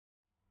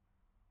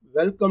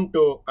Welcome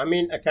to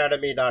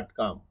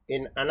aminacademy.com.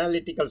 In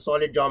analytical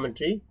solid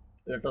geometry,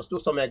 let us do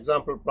some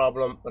example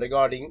problem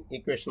regarding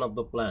equation of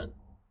the plan.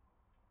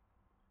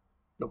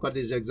 Look at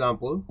this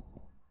example.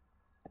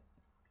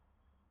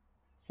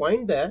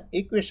 Find the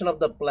equation of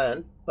the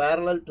plan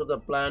parallel to the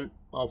plan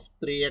of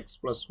 3x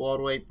plus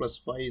 4y plus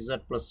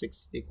 5z plus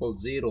 6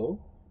 equals 0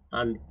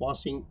 and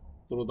passing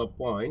through the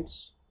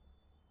points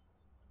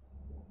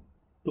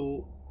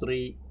 2,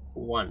 3,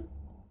 1.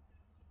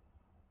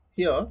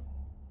 Here,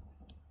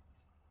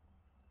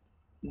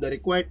 the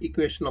required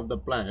equation of the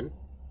plan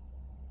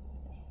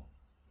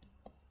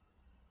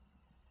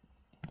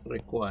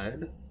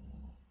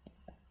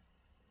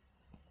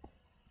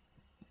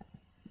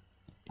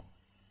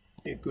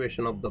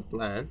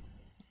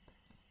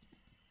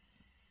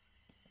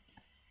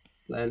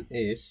plan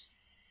is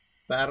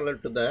parallel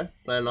to the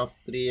plan of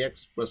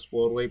 3x plus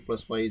 4y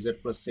plus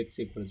 5z plus 6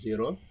 equals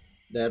 0.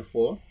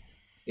 Therefore,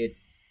 it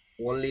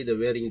only the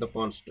varying the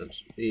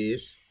constants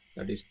is,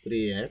 that is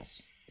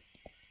 3x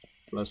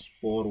plus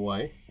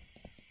 4y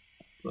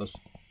plus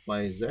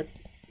 5z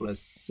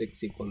plus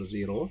 6 equals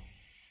 0,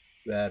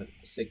 where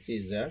 6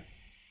 is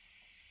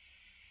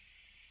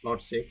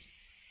not 6,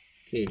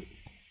 k.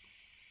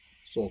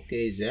 So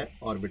k is a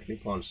arbitrary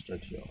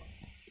constant here.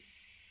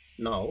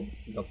 Now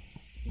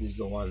this is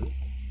the one.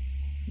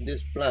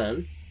 This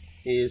plan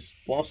is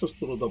passes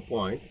through the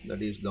point,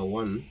 that is the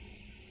one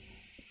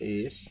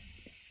is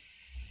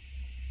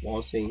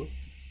passing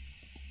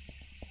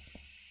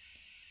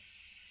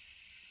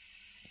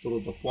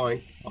through the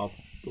point of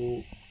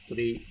 2,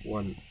 3,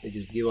 1, which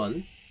is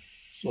given.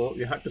 So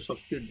we have to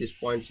substitute these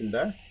points in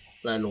the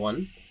plan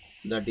 1,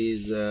 that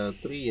is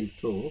 3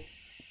 into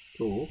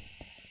 2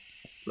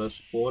 plus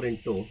 4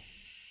 into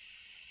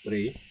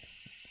 3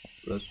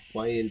 plus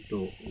 5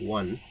 into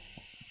 1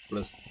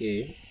 plus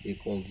k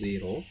equals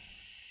 0.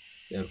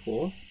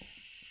 Therefore,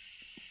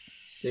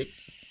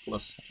 6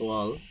 plus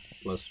 12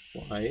 plus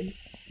 5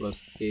 plus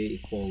k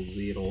equals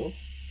 0.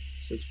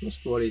 6 plus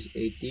 12 is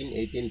 18.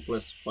 18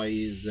 plus 5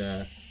 is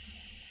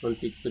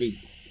 23.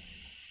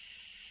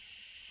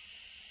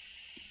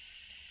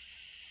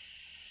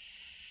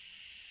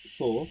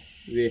 So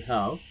we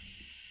have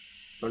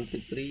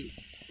 23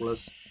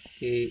 plus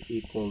k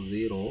equals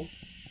 0,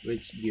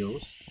 which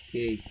gives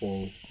k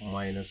equals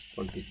minus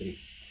 23.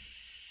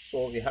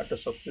 So we have to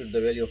substitute the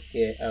value of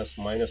k as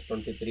minus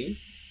 23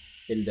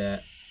 in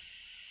the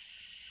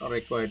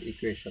required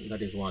equation,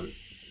 that is 1.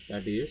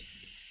 That is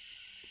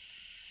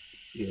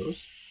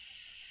gives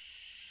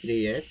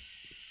 3x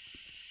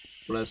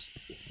plus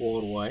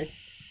 4y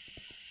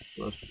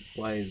plus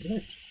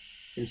 5z.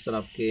 Instead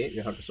of k,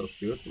 we have to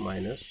substitute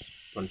minus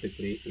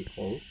 23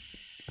 equals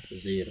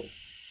 0.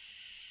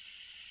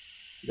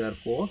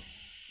 Therefore,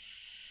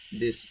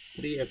 this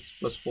 3x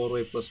plus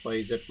 4y plus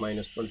 5z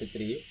minus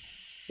 23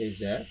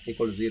 is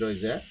equals 0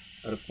 is a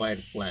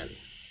required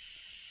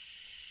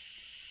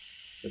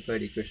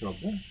equation of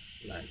the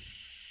plan.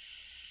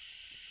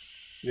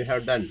 We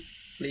have done.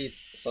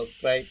 Please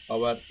subscribe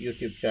our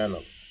YouTube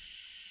channel.